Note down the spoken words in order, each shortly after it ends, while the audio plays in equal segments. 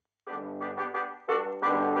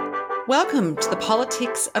Welcome to the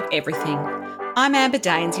Politics of Everything. I'm Amber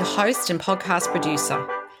Daines, your host and podcast producer.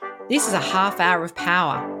 This is a half hour of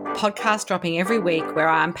power, a podcast dropping every week where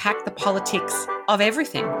I unpack the politics of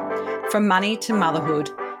everything, from money to motherhood,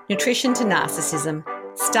 nutrition to narcissism,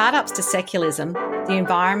 startups to secularism, the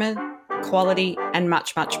environment, quality, and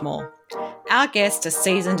much, much more. Our guests are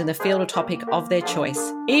seasoned in the field or topic of their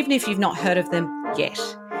choice, even if you've not heard of them yet.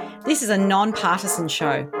 This is a non-partisan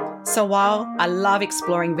show. So while I love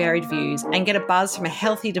exploring varied views and get a buzz from a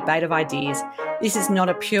healthy debate of ideas, this is not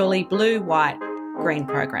a purely blue, white, green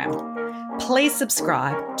program. Please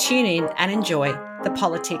subscribe, tune in and enjoy the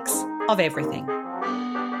politics of everything.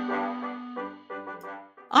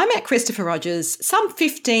 I met Kristofer Rogers some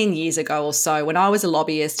 15 years ago or so when I was a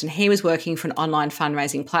lobbyist and he was working for an online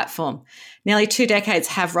fundraising platform. Nearly 2 decades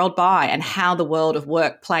have rolled by and how the world of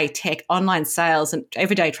work, play, tech, online sales and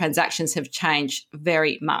everyday transactions have changed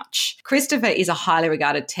very much. Kristofer is a highly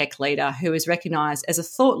regarded tech leader who is recognised as a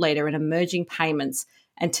thought leader in emerging payments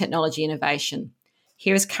and technology innovation. He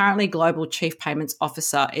is currently Global Chief Payments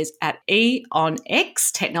Officer is at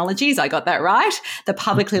EonX Technologies, I got that right, the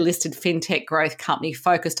publicly listed fintech growth company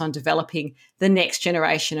focused on developing the next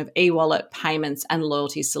generation of e-wallet payments and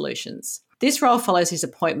loyalty solutions. This role follows his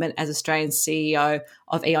appointment as Australian CEO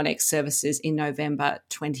of EonX Services in November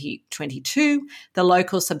 2022, the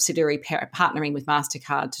local subsidiary partnering with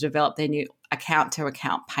MasterCard to develop their new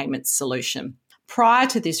account-to-account payments solution. Prior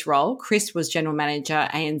to this role, Chris was General Manager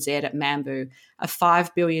ANZ at Mambu, a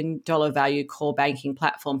 $5 billion value core banking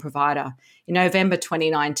platform provider. In November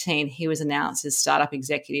 2019, he was announced as Startup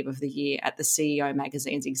Executive of the Year at the CEO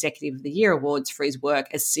Magazine's Executive of the Year Awards for his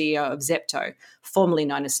work as CEO of Zepto, formerly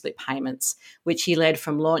known as Split Payments, which he led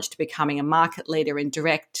from launch to becoming a market leader in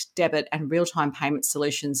direct, debit and real-time payment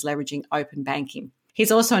solutions leveraging open banking. He's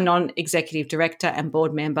also a non-executive director and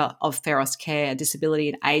board member of Feros Care, a disability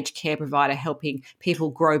and aged care provider helping people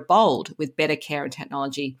grow bold with better care and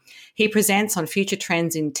technology. He presents on future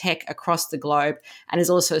trends in tech across the globe and is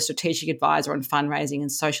also a strategic advisor on fundraising and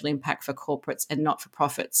social impact for corporates and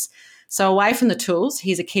not-for-profits. So away from the tools,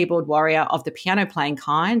 he's a keyboard warrior of the piano-playing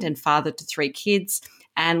kind and father to 3 kids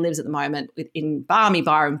and lives at the moment in balmy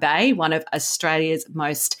Byron Bay, one of Australia's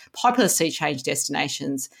most popular sea change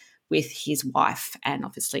destinations, with his wife and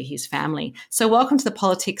obviously his family. So welcome to the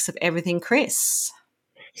Politics of Everything, Chris.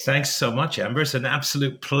 Thanks so much, Amber. It's an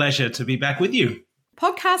absolute pleasure to be back with you.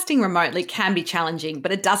 Podcasting remotely can be challenging,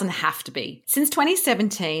 but it doesn't have to be. Since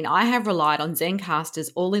 2017, I have relied on Zencastr's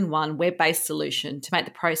all-in-one web-based solution to make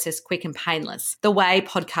the process quick and painless, the way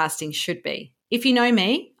podcasting should be. If you know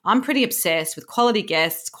me, I'm pretty obsessed with quality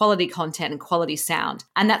guests, quality content and quality sound,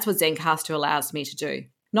 and that's what Zencastr allows me to do.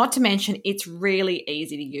 Not to mention, it's really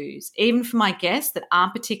easy to use, even for my guests that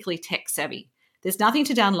aren't particularly tech savvy. There's nothing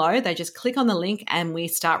to download. They just click on the link and we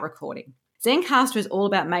start recording. Zencastr is all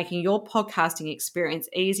about making your podcasting experience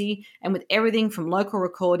easy, and with everything from local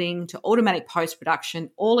recording to automatic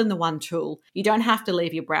post-production, all in the one tool, you don't have to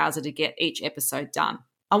leave your browser to get each episode done.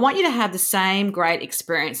 I want you to have the same great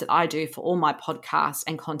experience that I do for all my podcasts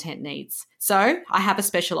and content needs. So I have a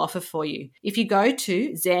special offer for you. If you go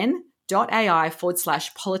to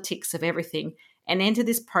zen.ai/politics of everything and enter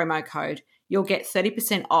this promo code, you'll get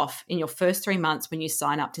 30% off in your first 3 months when you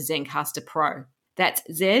sign up to Zencastr Pro. That's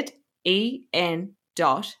ZEN.AI,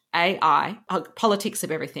 politics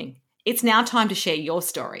of everything. It's now time to share your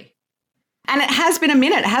story. And it has been a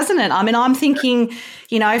minute, hasn't it? I mean, I'm thinking,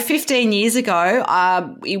 15 years ago,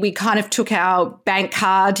 we kind of took our bank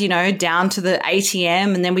card, down to the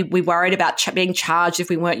ATM, and then we worried about being charged if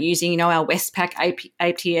we weren't using, our Westpac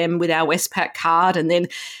ATM with our Westpac card. And then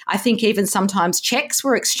I think even sometimes checks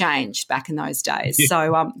were exchanged back in those days. Yeah.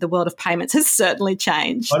 So the world of payments has certainly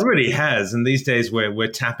changed. It really has. And these days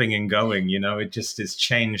we're tapping and going, it just has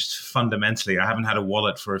changed fundamentally. I haven't had a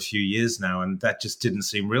wallet for a few years now, and that just didn't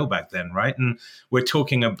seem real back then, right? And we're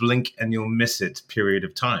talking a blink and you'll miss it period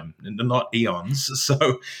of time, not eons.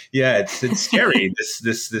 So yeah, it's scary,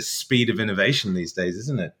 this speed of innovation these days,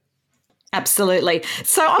 isn't it? Absolutely.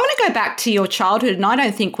 So I'm going to go back to your childhood, and I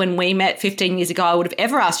don't think when we met 15 years ago I would have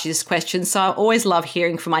ever asked you this question. So I always love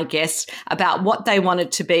hearing from my guests about what they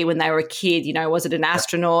wanted to be when they were a kid. Was it an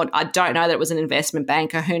astronaut? I don't know that it was an investment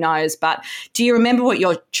banker. Who knows? But do you remember what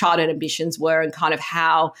your childhood ambitions were and kind of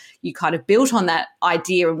how you kind of built on that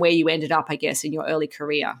idea and where you ended up, I guess, in your early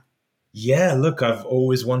career? Yeah, look, I've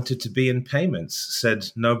always wanted to be in payments, said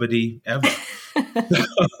nobody ever.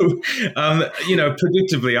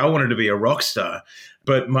 Predictably, I wanted to be a rock star,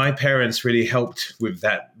 but my parents really helped with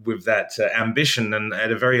that ambition. And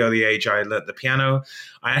at a very early age, I learnt the piano.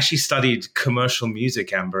 I actually studied commercial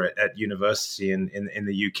music, Amber, at university in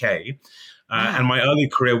the UK. And Wow. my early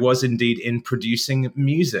career was indeed in producing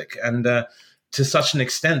music. And to such an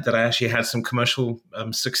extent that I actually had some commercial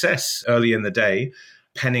success early in the day,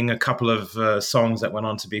 penning a couple of songs that went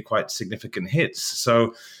on to be quite significant hits.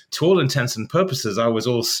 So, to all intents and purposes, I was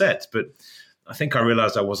all set. But I think I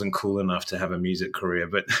realized I wasn't cool enough to have a music career.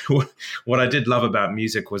 But what I did love about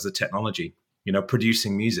music was the technology.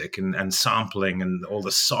 Producing music and sampling and all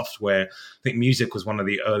the software. I think music was one of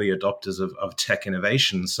the early adopters of tech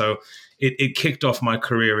innovation. So it kicked off my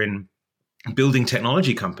career in building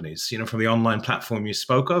technology companies, from the online platform you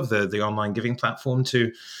spoke of, the online giving platform,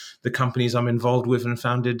 to the companies I'm involved with and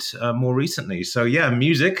founded more recently. So yeah,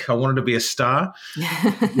 music, I wanted to be a star. Yeah,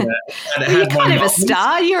 and it Well, you're had my kind of a moments.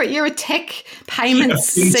 star. You're a tech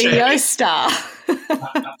payments CEO star.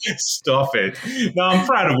 Stop it. No, I'm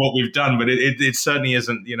proud of what we've done, but it certainly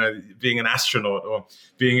isn't, being an astronaut or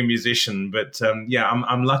being a musician. But yeah,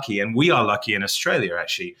 I'm lucky, and we are lucky in Australia,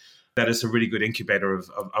 actually, that it's a really good incubator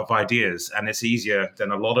of ideas, and it's easier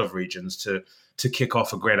than a lot of regions to kick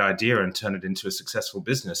off a great idea and turn it into a successful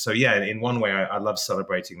business. So yeah, in one way, I love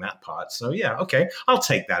celebrating that part. So yeah, okay, I'll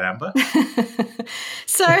take that, Amber.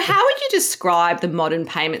 So, how would you describe the modern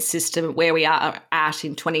payment system where we are at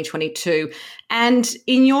in 2022? And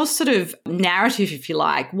in your sort of narrative, if you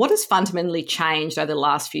like, what has fundamentally changed over the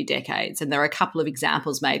last few decades? And there are a couple of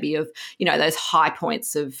examples maybe of, those high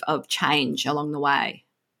points of change along the way.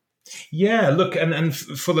 Yeah, look, and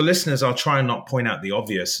for the listeners, I'll try and not point out the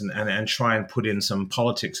obvious and try and put in some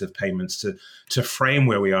politics of payments to frame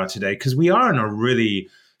where we are today, because we are in a really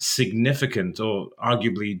significant or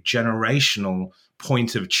arguably generational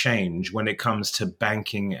point of change when it comes to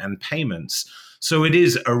banking and payments. So it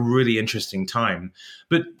is a really interesting time.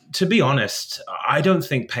 But to be honest, I don't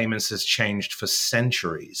think payments has changed for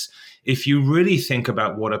centuries. If you really think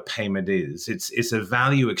about what a payment is, it's a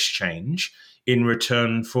value exchange in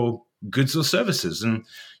return for goods or services. And,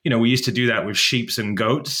 we used to do that with sheeps and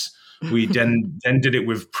goats. We then did it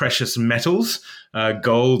with precious metals,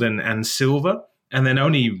 gold and silver. And then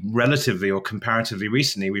only relatively or comparatively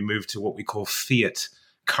recently, we moved to what we call fiat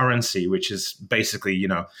currency, which is basically,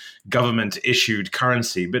 government issued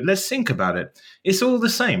currency. But let's think about it. It's all the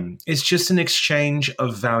same. It's just an exchange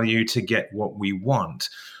of value to get what we want.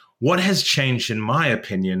 What has changed, in my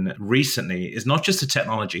opinion, recently is not just the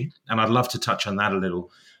technology, and I'd love to touch on that a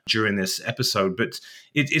little during this episode, but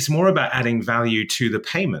it's more about adding value to the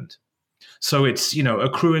payment. So it's,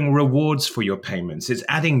 accruing rewards for your payments. It's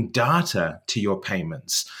adding data to your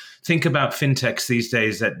payments. Think about fintechs these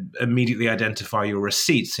days that immediately identify your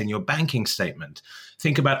receipts in your banking statement.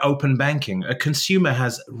 Think about open banking. A consumer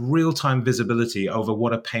has real-time visibility over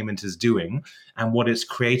what a payment is doing and what it's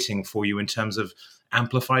creating for you in terms of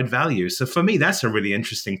amplified value. So for me, that's a really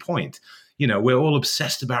interesting point. We're all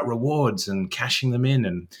obsessed about rewards and cashing them in,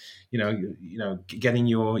 and getting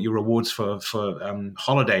your rewards for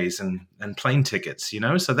holidays and plane tickets.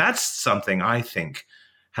 So that's something I think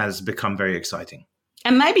has become very exciting.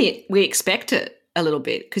 And maybe we expect it a little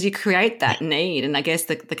bit because you create that need. And I guess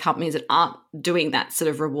the companies that aren't doing that sort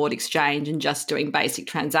of reward exchange and just doing basic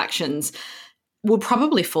transactions will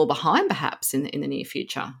probably fall behind perhaps in the near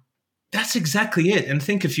future. That's exactly it. And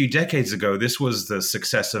think a few decades ago, this was the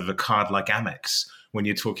success of a card like Amex when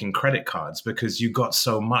you're talking credit cards, because you got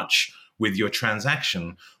so much with your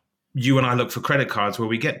transaction. You and I look for credit cards where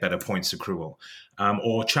we get better points accrual,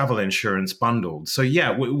 or travel insurance bundled. So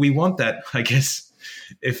yeah, we want that, I guess.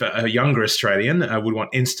 If a younger Australian would want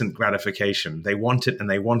instant gratification, they want it and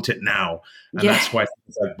they want it now. And that's why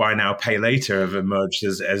things like buy now, pay later have emerged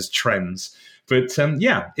as trends. But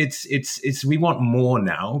it's we want more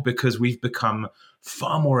now because we've become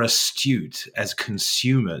far more astute as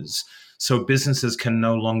consumers. So businesses can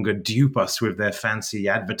no longer dupe us with their fancy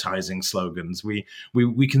advertising slogans. We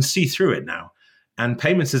can see through it now. And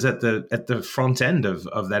payments is at the front end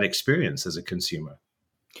of that experience as a consumer.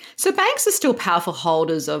 So banks are still powerful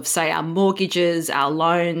holders of, say, our mortgages, our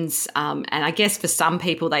loans, and I guess for some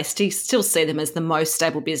people they still see them as the most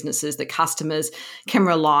stable businesses that customers can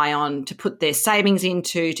rely on to put their savings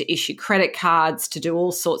into, to issue credit cards, to do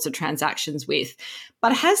all sorts of transactions with.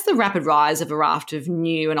 But has the rapid rise of a raft of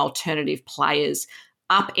new and alternative players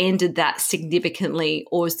upended that significantly,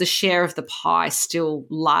 or is the share of the pie still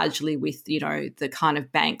largely with, the kind of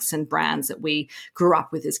banks and brands that we grew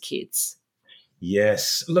up with as kids?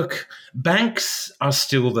 Yes. Look, banks are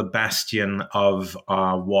still the bastion of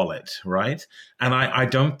our wallet, right? And I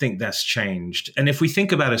don't think that's changed. And if we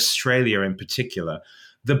think about Australia in particular,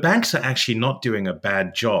 the banks are actually not doing a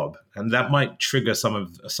bad job, and that might trigger some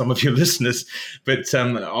of your listeners. But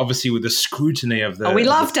obviously, with the scrutiny of the, we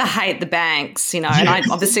love to hate the banks, you know. And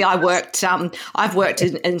I've worked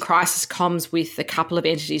in crisis comms with a couple of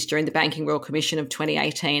entities during the Banking Royal Commission of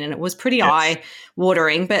 2018, and it was pretty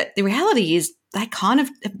eye-watering. But the reality is, they kind of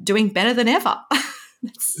are doing better than ever.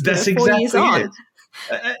 That's 4 exactly years on. it.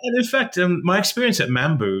 And in fact, my experience at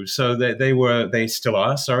Mambu, so they still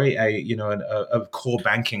are, a core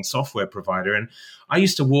banking software provider, and I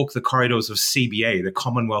used to walk the corridors of CBA, the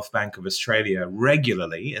Commonwealth Bank of Australia,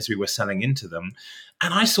 regularly as we were selling into them,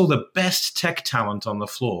 and I saw the best tech talent on the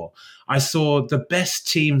floor. I saw the best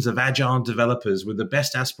teams of agile developers with the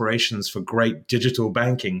best aspirations for great digital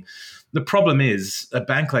banking. The problem is a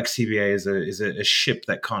bank like CBA is a ship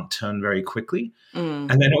that can't turn very quickly. And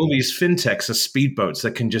then all these fintechs are speedboats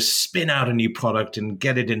that can just spin out a new product and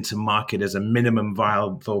get it into market as a minimum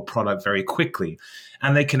viable product very quickly.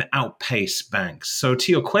 And they can outpace banks. So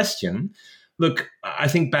to your question, look, I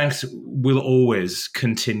think banks will always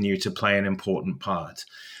continue to play an important part.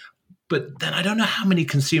 But then I don't know how many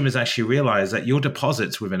consumers actually realize that your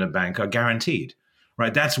deposits within a bank are guaranteed.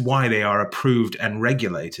 Right, that's why they are approved and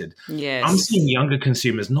regulated. Yes. I'm seeing younger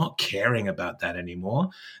consumers not caring about that anymore.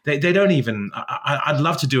 They don't even. I'd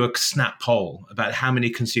love to do a snap poll about how many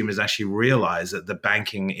consumers actually realize that the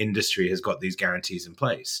banking industry has got these guarantees in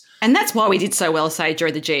place. And that's why we did so well, say,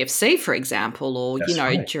 during the GFC, for example, or, That's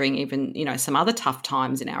right. during even, some other tough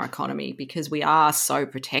times in our economy, because we are so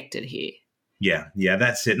protected here. Yeah,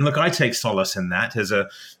 that's it. And look, I take solace in that as a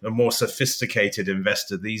more sophisticated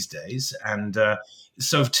investor these days. And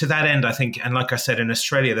so to that end, I think, and like I said, in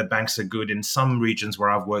Australia, the banks are good. In some regions where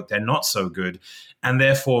I've worked, they're not so good, and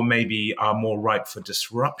therefore maybe are more ripe for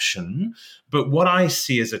disruption. But what I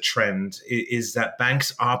see as a trend is that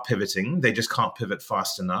banks are pivoting. They just can't pivot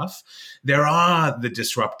fast enough. There are the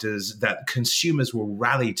disruptors that consumers will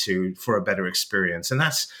rally to for a better experience. And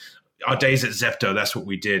that's our days at Zepto. That's what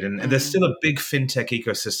we did. And there's still a big fintech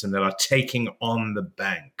ecosystem that are taking on the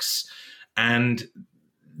banks. And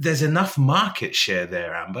there's enough market share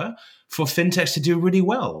there, Amber, for fintechs to do really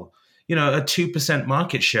well. A 2%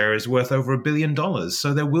 market share is worth over $1 billion.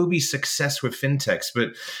 So there will be success with fintechs.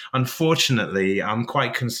 But unfortunately, I'm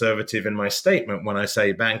quite conservative in my statement when I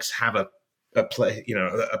say banks have a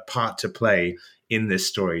part to play in this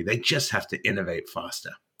story. They just have to innovate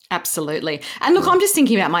faster. Absolutely. And look, I'm just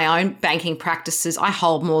thinking about my own banking practices. I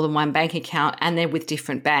hold more than one bank account and they're with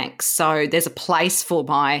different banks. So there's a place for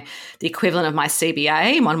the equivalent of my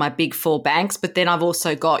CBA, one of my big four banks. But then I've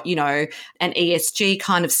also got, an ESG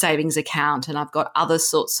kind of savings account, and I've got other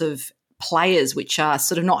sorts of players which are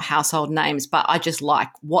sort of not household names, but I just like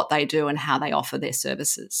what they do and how they offer their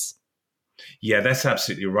services. Yeah, that's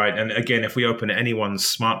absolutely right. And again, if we open anyone's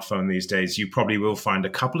smartphone these days, you probably will find a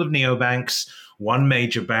couple of neobanks, one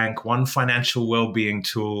major bank, one financial well-being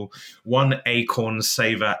tool, one Acorn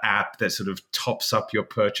Saver app that sort of tops up your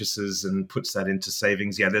purchases and puts that into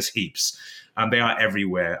savings. Yeah, there's heaps. They are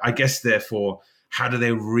everywhere. I guess, therefore, how do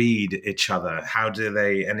they read each other? How do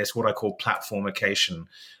they, and it's what I call platformication.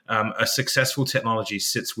 A successful technology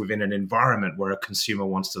sits within an environment where a consumer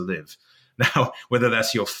wants to live. Now, whether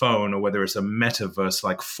that's your phone or whether it's a metaverse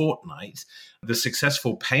like Fortnite, the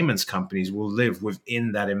successful payments companies will live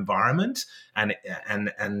within that environment and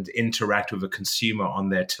interact with a consumer on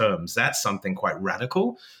their terms. That's something quite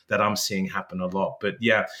radical that I'm seeing happen a lot. But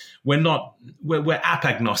yeah, we're app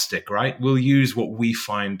agnostic, right? We'll use what we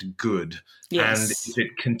find good. Yes. And if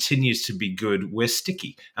it continues to be good, we're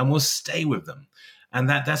sticky and we'll stay with them. And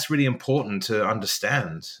that's really important to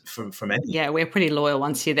understand from any. Yeah, we're pretty loyal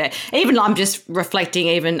once you're there. Even I'm just reflecting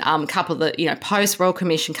even a couple of the, post-Royal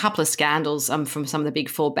Commission, couple of scandals from some of the big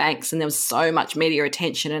four banks, and there was so much media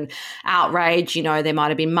attention and outrage. There might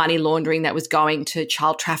have been money laundering that was going to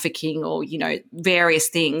child trafficking or, various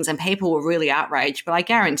things, and people were really outraged. But I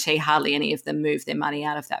guarantee hardly any of them moved their money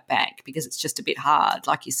out of that bank because it's just a bit hard.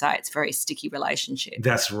 Like you say, it's a very sticky relationship.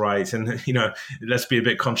 That's right. And, let's be a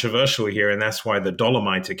bit controversial here, and that's why the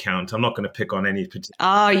Dolomite account. I'm not going to pick on any particular.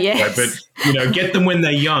 Oh, yes. But, get them when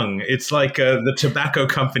they're young. It's like the tobacco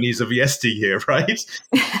companies of yesteryear, right?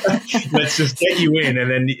 Let's just get you in,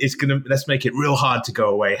 and then let's make it real hard to go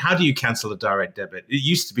away. How do you cancel a direct debit? It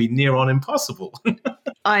used to be near on impossible.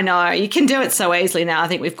 I know. You can do it so easily now. I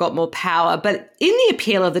think we've got more power. But in the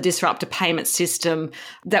appeal of the disruptor payment system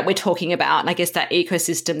that we're talking about, and I guess that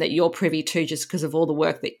ecosystem that you're privy to just because of all the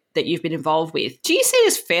work that that you've been involved with, do you see it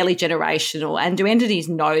as fairly generational, and do entities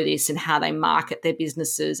know this and how they market their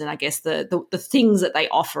businesses and I guess the things that they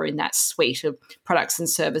offer in that suite of products and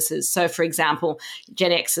services? So, for example,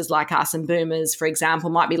 Gen Xers like us and boomers, for example,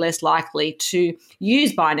 might be less likely to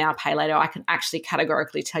use buy now, pay later. I can actually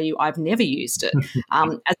categorically tell you I've never used it as a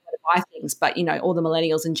way to buy things. But, all the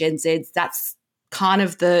millennials and Gen Zs, that's kind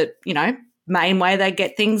of the, main way they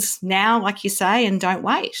get things now, like you say, and don't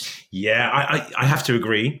wait. Yeah, I have to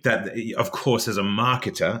agree that, of course, as a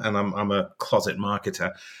marketer, and I'm a closet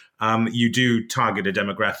marketer, you do target a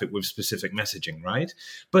demographic with specific messaging, right?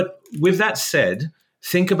 But with that said,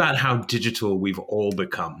 think about how digital we've all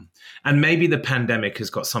become. And maybe the pandemic has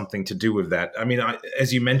got something to do with that. I mean,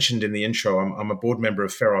 as you mentioned in the intro, I'm a board member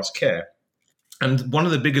of Feros Care. And one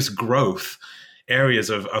of the biggest growth areas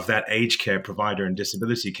of that aged care provider and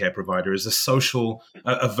disability care provider is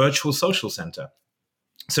a virtual social center.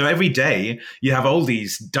 So every day you have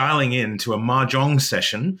oldies dialing in to a mahjong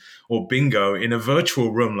session or bingo in a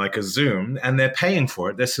virtual room like a Zoom, and they're paying for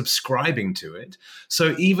it. They're subscribing to it.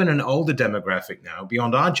 So even an older demographic now,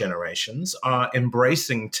 beyond our generations, are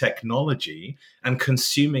embracing technology and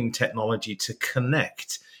consuming technology to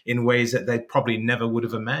connect in ways that they probably never would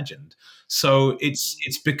have imagined. So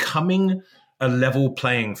it's becoming a level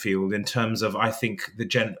playing field in terms of, I think,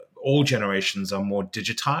 all generations are more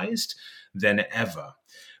digitized than ever.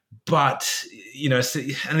 But,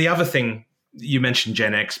 and the other thing, you mentioned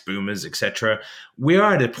Gen X, boomers, etc. We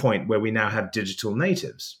are at a point where we now have digital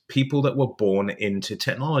natives, people that were born into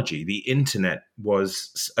technology. The internet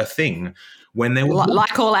was a thing when they were born.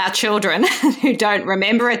 Like all our children who don't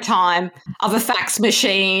remember a time of a fax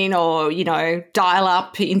machine or,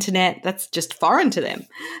 dial-up internet. That's just foreign to them.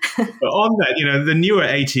 But on that, the newer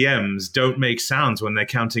ATMs don't make sounds when they're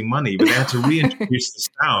counting money, but they had to reintroduce the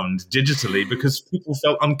sound digitally because people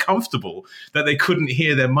felt uncomfortable that they couldn't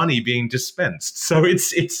hear their money being dispensed. So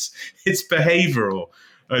it's behavioral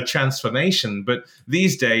transformation. But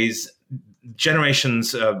these days,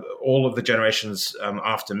 generations, all of the generations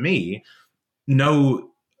after me,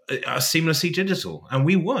 are seamlessly digital, and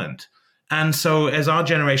we weren't. And so as our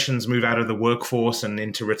generations move out of the workforce and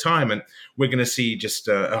into retirement, we're going to see just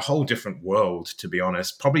a whole different world, to be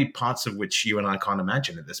honest, probably parts of which you and I can't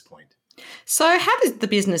imagine at this point. So how does the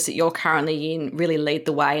business that you're currently in really lead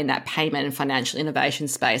the way in that payment and financial innovation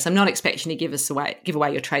space? I'm not expecting you to give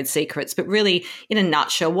away your trade secrets, but really, in a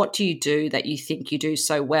nutshell, what do you do that you think you do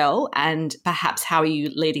so well? And perhaps how are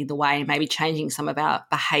you leading the way and maybe changing some of our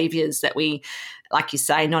behaviours that we, like you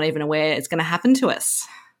say, not even aware it's going to happen to us?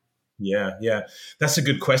 Yeah. That's a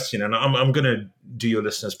good question. And I'm going to do your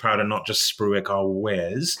listeners proud and not just spruik our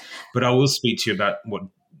wares, but I will speak to you about what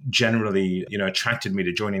generally, attracted me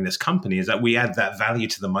to joining this company is that we add that value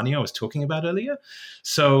to the money I was talking about earlier.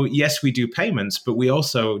 So yes, we do payments, but we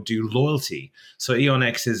also do loyalty. So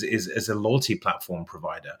EonX is a loyalty platform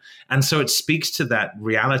provider. And so it speaks to that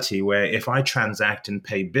reality where if I transact and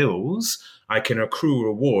pay bills, I can accrue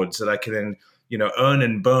rewards that I can then earn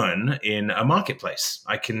and burn in a marketplace.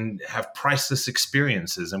 I can have priceless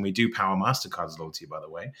experiences, and we do power MasterCard's loyalty, by the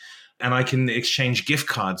way. And I can exchange gift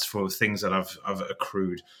cards for things that I've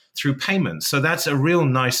accrued through payments. So that's a real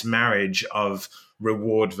nice marriage of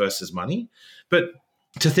reward versus money. But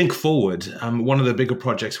to think forward, one of the bigger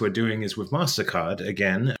projects we're doing is with MasterCard.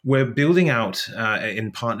 Again, we're building out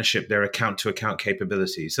in partnership their account-to-account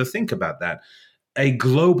capability. So think about that. A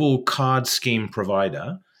global card scheme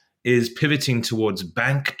provider is pivoting towards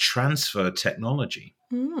bank transfer technology,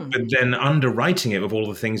 but then underwriting it with all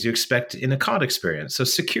the things you expect in a card experience. So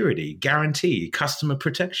security, guarantee, customer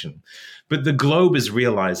protection. But the globe is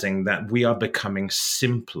realizing that we are becoming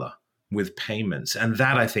simpler with payments. And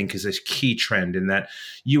that, I think, is a key trend in that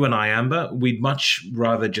you and I, Amber, we'd much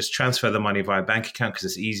rather just transfer the money via bank account because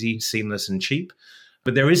it's easy, seamless, and cheap.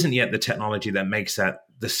 But there isn't yet the technology that makes that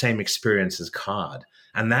the same experience as card.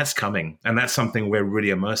 And that's coming. And that's something we're really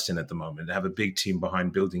immersed in at the moment. I have a big team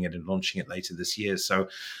behind building it and launching it later this year. So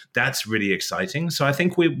that's really exciting. So I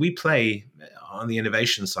think we play on the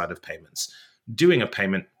innovation side of payments. Doing a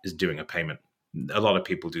payment is doing a payment. A lot of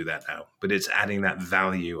people do that now, but it's adding that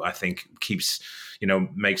value, I think,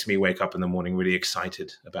 makes me wake up in the morning really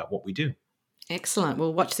excited about what we do. Excellent.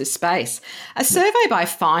 We'll watch this space. A survey by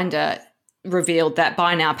Finder revealed that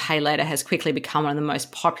buy now, pay later has quickly become one of the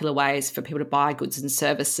most popular ways for people to buy goods and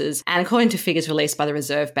services. And according to figures released by the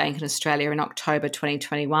Reserve Bank in Australia in October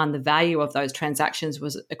 2021, the value of those transactions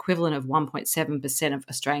was equivalent of 1.7% of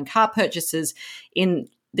Australian car purchases in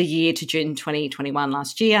the year to June 2021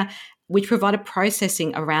 last year. which provided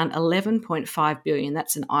processing around 11.5 billion.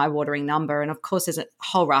 That's an eye-watering number. And of course, there's a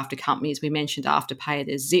whole raft of companies. We mentioned Afterpay,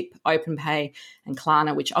 there's Zip, OpenPay, and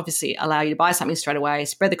Klarna, which obviously allow you to buy something straight away,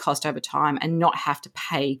 spread the cost over time, and not have to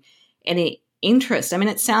pay any interest. I mean,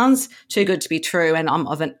 it sounds too good to be true, and I'm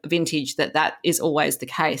of a vintage that is always the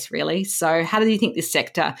case, really. So how do you think this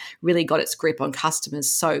sector really got its grip on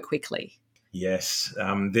customers so quickly? Yes,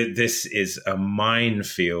 this is a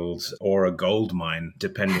minefield or a gold mine,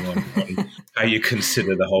 depending on how you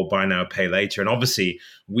consider the whole buy now, pay later. And obviously,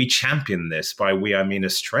 we champion this. By we, I mean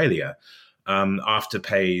Australia.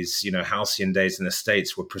 Afterpay's, halcyon days in the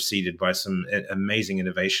States were preceded by some amazing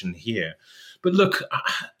innovation here. But look,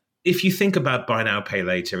 if you think about buy now, pay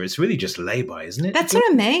later, it's really just lay-by, isn't it? That's what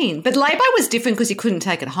I mean. But lay-by was different because you couldn't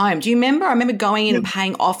take it home. Do you remember? I remember going in and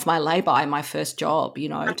paying off my lay-by in my first job,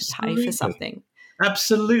 to pay for something.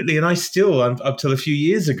 Absolutely. And I still, up till a few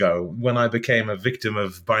years ago, when I became a victim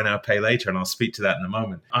of buy now, pay later, and I'll speak to that in a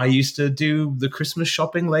moment, I used to do the Christmas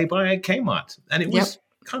shopping lay-by at Kmart. And it was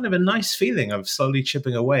kind of a nice feeling of slowly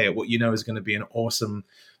chipping away at what is going to be an awesome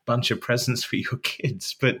bunch of presents for your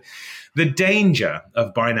kids. But the danger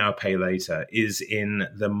of buy now, pay later is in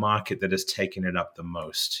the market that has taken it up the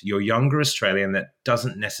most. Your younger Australian that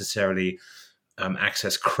doesn't necessarily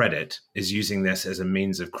access credit is using this as a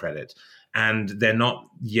means of credit. And they're not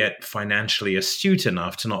yet financially astute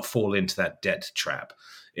enough to not fall into that debt trap.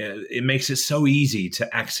 It makes it so easy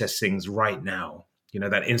to access things right now.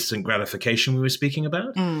 That instant gratification we were speaking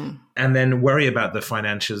about, and then worry about the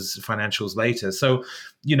financials later. So,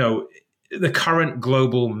 the current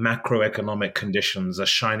global macroeconomic conditions are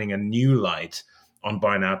shining a new light on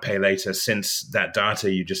buy now, pay later since that data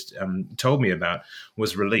you just told me about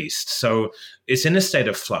was released. So it's in a state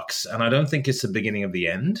of flux, and I don't think it's the beginning of the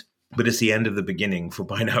end, but it's the end of the beginning for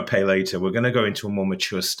buy now, pay later. We're going to go into a more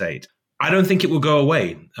mature state. I don't think it will go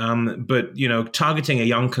away, but targeting a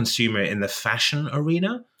young consumer in the fashion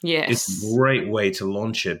arena is a great way to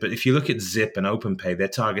launch it. But if you look at Zip and OpenPay, they're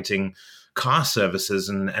targeting car services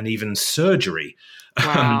and even surgery.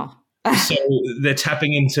 Wow. So they're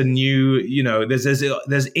tapping into new, there's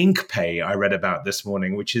InkPay I read about this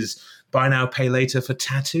morning, which is buy now, pay later for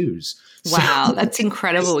tattoos. Wow, that's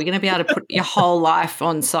incredible. You're going to be able to put your whole life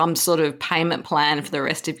on some sort of payment plan for the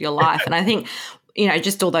rest of your life. And I think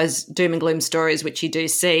just all those doom and gloom stories, which you do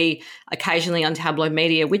see occasionally on tabloid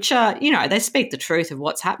media, which are, they speak the truth of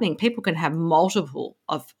what's happening. People can have multiple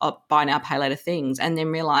of buy now, pay later things and then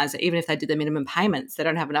realise that even if they did the minimum payments, they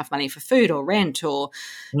don't have enough money for food or rent or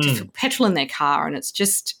for petrol in their car. And it's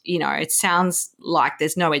just, it sounds like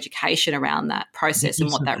there's no education around that process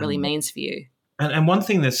and what that really means for you. And one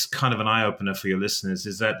thing that's kind of an eye-opener for your listeners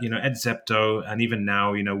is that, at Zepto and even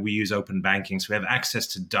now, we use open banking. So we have access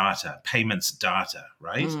to data, payments data,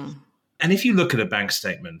 right? And if you look at a bank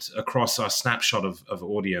statement across our snapshot of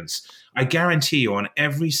audience, I guarantee you on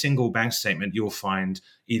every single bank statement, you'll find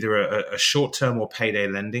either a short-term or payday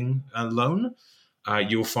lending loan.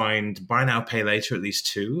 You'll find buy now, pay later, at least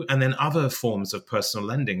two, and then other forms of personal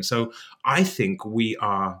lending. So I think we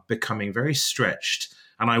are becoming very stretched.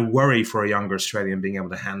 And I worry for a younger Australian being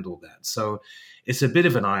able to handle that. So it's a bit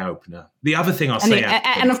of an eye-opener. The other thing I'll say...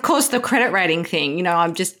 And of course, the credit rating thing,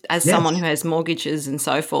 I'm just, as someone who has mortgages and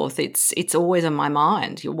so forth, it's always on my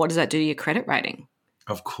mind. What does that do to your credit rating?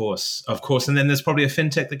 Of course. And then there's probably a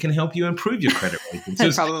fintech that can help you improve your credit rating.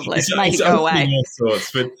 So probably. Make it go away.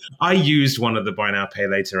 Sorts. But I used one of the buy now, pay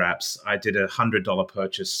later apps. I did a $100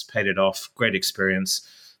 purchase, paid it off, great experience.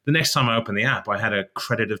 The next time I opened the app, I had a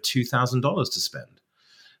credit of $2,000 to spend.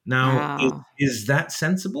 Now, is that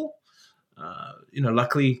sensible?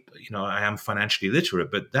 Luckily, I am financially literate,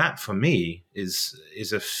 but that for me is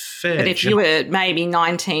a fair... But if you were maybe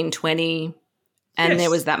 19, 20 and there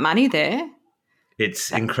was that money there...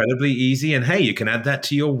 It's incredibly easy. And hey, you can add that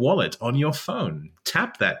to your wallet on your phone.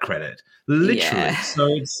 Tap that credit, literally. Yeah. So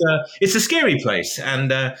it's a scary place.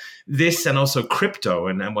 And this and also crypto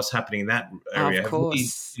and what's happening in that area have really,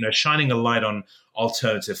 shining a light on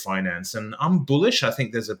alternative finance. And I'm bullish. I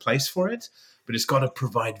think there's a place for it, but it's got to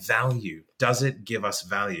provide value. Does it give us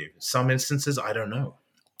value? Some instances, I don't know.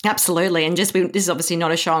 Absolutely. And this is obviously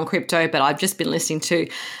not a show on crypto, but I've just been listening to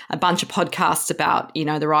a bunch of podcasts about,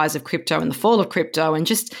 the rise of crypto and the fall of crypto and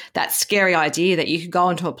just that scary idea that you could go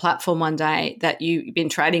onto a platform one day that you've been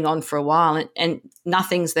trading on for a while and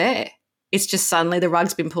nothing's there. It's just suddenly the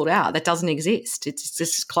rug's been pulled out. That doesn't exist. It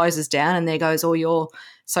just closes down and there goes all your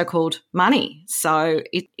so-called money. So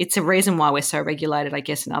it's a reason why we're so regulated, I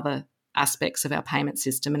guess, in other aspects of our payment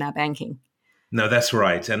system and our banking. No, that's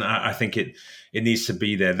right. And I think it needs to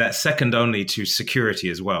be there. That's second only to security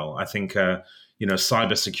as well. I think,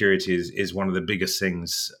 cybersecurity is one of the biggest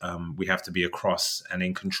things we have to be across and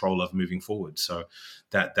in control of moving forward. So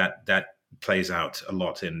that plays out a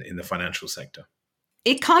lot in the financial sector.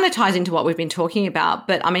 It kind of ties into what we've been talking about,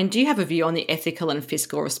 but I mean, do you have a view on the ethical and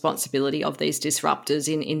fiscal responsibility of these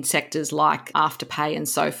disruptors in sectors like Afterpay and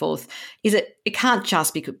so forth? It can't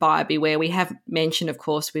just be buyer beware. We have mentioned, of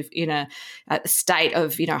course, we've in a state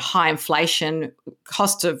of high inflation,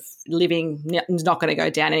 cost of living is not going to go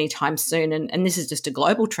down anytime soon, and this is just a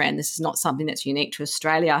global trend. This is not something that's unique to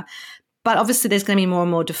Australia. But obviously, there's going to be more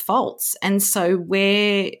and more defaults, and so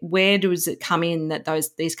where does it come in that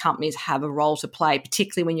these companies have a role to play,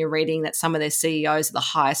 particularly when you're reading that some of their CEOs are the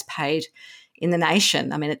highest paid in the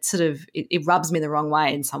nation? I mean, it rubs me the wrong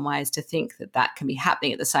way in some ways to think that can be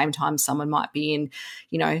happening at the same time someone might be in,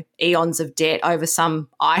 eons of debt over some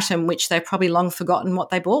item which they've probably long forgotten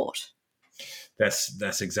what they bought.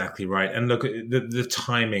 That's exactly right. And look, the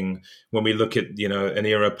timing, when we look at, an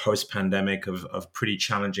era post-pandemic of pretty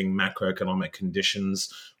challenging macroeconomic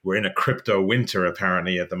conditions, we're in a crypto winter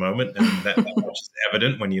apparently at the moment, and that much is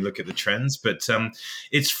evident when you look at the trends. But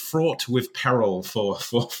it's fraught with peril, for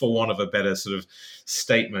want of a better sort of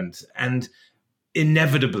statement. And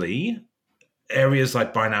inevitably, areas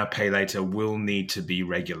like buy now, pay later will need to be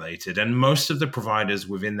regulated. And most of the providers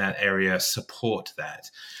within that area support that.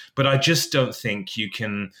 But I just don't think you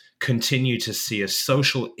can continue to see a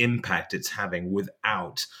social impact it's having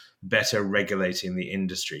without better regulating the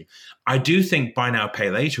industry. I do think buy now,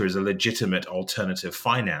 pay later is a legitimate alternative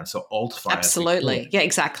finance, or alt-fi. Absolutely. Yeah,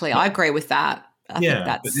 exactly. I agree with that. I think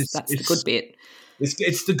that's the good bit.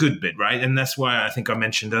 It's the good bit, right? And that's why I think I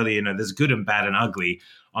mentioned earlier, there's good and bad and ugly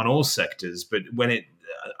on all sectors. But when it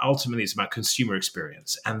ultimately it's about consumer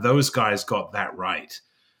experience, and those guys got that right.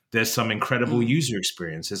 There's some incredible user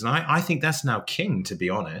experiences. And I think that's now king, to be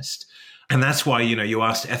honest. And that's why, you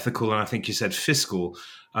asked ethical, and I think you said fiscal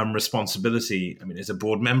responsibility. I mean, as a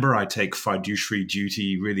board member, I take fiduciary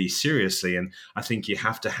duty really seriously. And I think you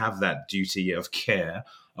have to have that duty of care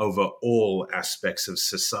over all aspects of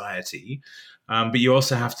society. But you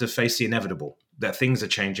also have to face the inevitable, that things are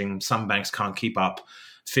changing. Some banks can't keep up.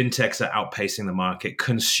 Fintechs are outpacing the market.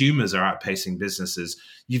 Consumers are outpacing businesses.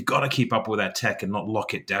 You've got to keep up with that tech and not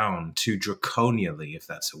lock it down too draconially, if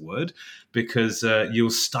that's a word, because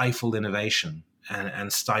you'll stifle innovation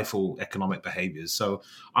and stifle economic behaviors. So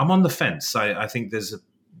I'm on the fence. I think there's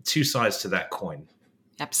two sides to that coin.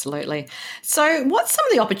 Absolutely. So what's some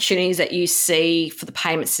of the opportunities that you see for the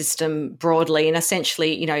payment system broadly? And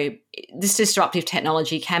essentially, this disruptive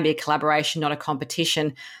technology can be a collaboration, not a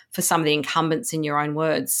competition for some of the incumbents, in your own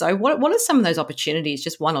words. So what are some of those opportunities,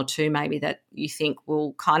 just one or two maybe, that you think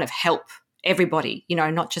will kind of help everybody,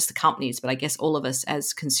 not just the companies, but I guess all of us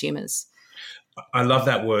as consumers? I love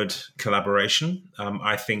that word, collaboration.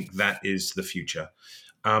 I think that is the future.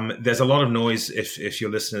 There's a lot of noise if your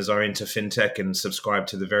listeners are into fintech and subscribe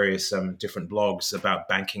to the various different blogs about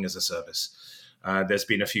banking as a service. There's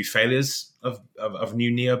been a few failures of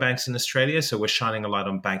new neobanks in Australia, so we're shining a light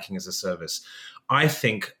on banking as a service. I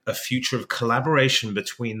think a future of collaboration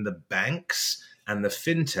between the banks and the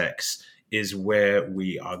fintechs is where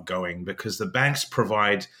we are going, because the banks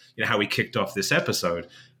provide, how we kicked off this episode,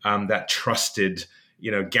 that trusted,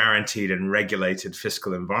 guaranteed and regulated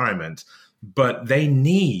fiscal environment. But they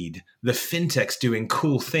need the fintechs doing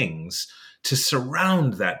cool things to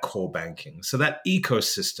surround that core banking. So that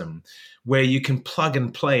ecosystem where you can plug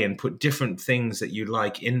and play and put different things that you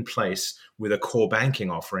like in place with a core banking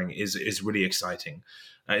offering is really exciting.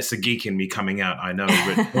 It's the geek in me coming out, I know,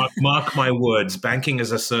 but mark my words, banking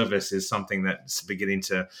as a service is something that's beginning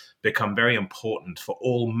to become very important for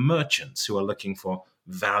all merchants who are looking for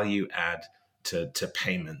value add to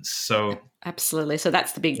payments. So absolutely. So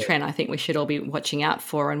that's the big trend I think we should all be watching out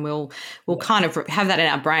for, and we'll kind of have that in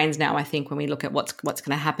our brains now, I think, when we look at what's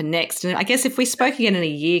going to happen next. And I guess if we spoke again in a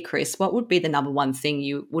year, Chris, what would be the number one thing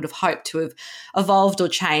you would have hoped to have evolved or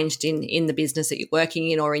changed in the business that you're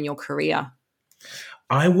working in or in your career?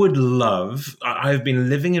 I've been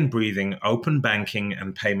living and breathing open banking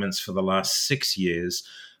and payments for the last 6 years.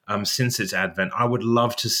 Since its advent, I would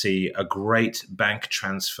love to see a great bank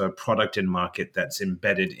transfer product in market that's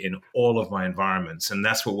embedded in all of my environments. And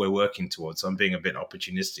that's what we're working towards. I'm being a bit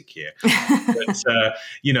opportunistic here. But,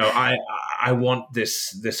 I want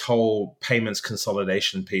this whole payments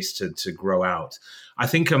consolidation piece to grow out. I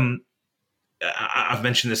think I've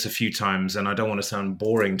mentioned this a few times, and I don't want to sound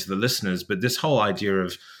boring to the listeners, but this whole idea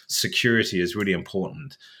of security is really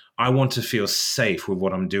important. I want to feel safe with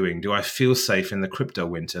what I'm doing. Do I feel safe in the crypto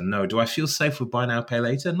winter? No. Do I feel safe with buy now, pay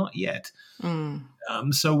later? Not yet.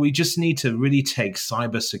 So we just need to really take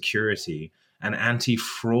cybersecurity and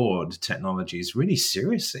anti-fraud technologies really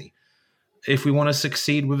seriously if we want to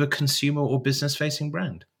succeed with a consumer or business-facing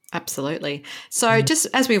brand. Absolutely. So just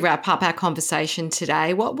as we wrap up our conversation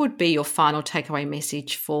today, what would be your final takeaway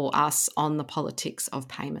message for us on the politics of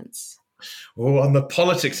payments? Oh, on the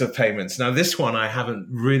politics of payments. Now, this one I haven't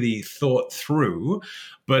really thought through,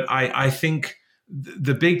 but I think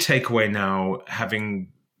the big takeaway now,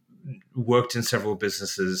 having worked in several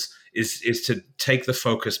businesses, is to take the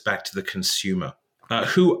focus back to the consumer.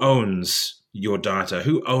 Who owns your data?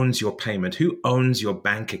 Who owns your payment? Who owns your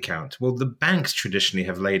bank account? Well, the banks traditionally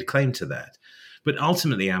have laid claim to that. But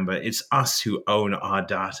ultimately, Amber, it's us who own our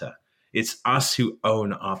data. It's us who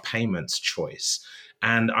own our payments choice.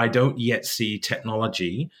 And I don't yet see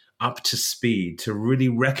technology up to speed to really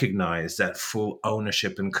recognize that full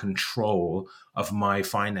ownership and control of my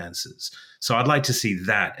finances. So I'd like to see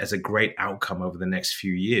that as a great outcome over the next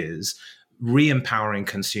few years, re-empowering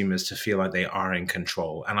consumers to feel like they are in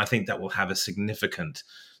control. And I think that will have a significant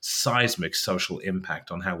seismic social impact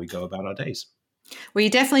on how we go about our days. Well, you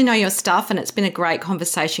definitely know your stuff, and it's been a great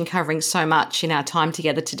conversation covering so much in our time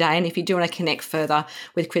together today. And if you do want to connect further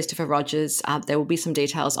with Kristofer Rogers, there will be some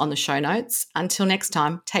details on the show notes. Until next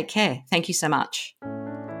time, take care. Thank you so much.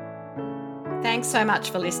 Thanks so much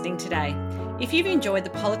for listening today. If you've enjoyed the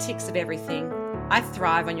politics of everything, I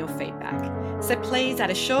thrive on your feedback. So please add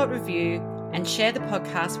a short review and share the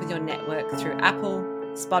podcast with your network through Apple,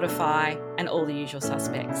 Spotify, and all the usual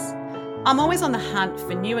suspects. I'm always on the hunt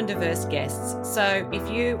for new and diverse guests, so if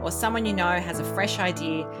you or someone you know has a fresh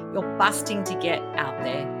idea you're busting to get out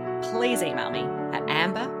there, please email me at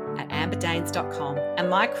amber@amberdanes.com and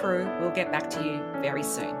my crew will get back to you very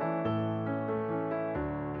soon.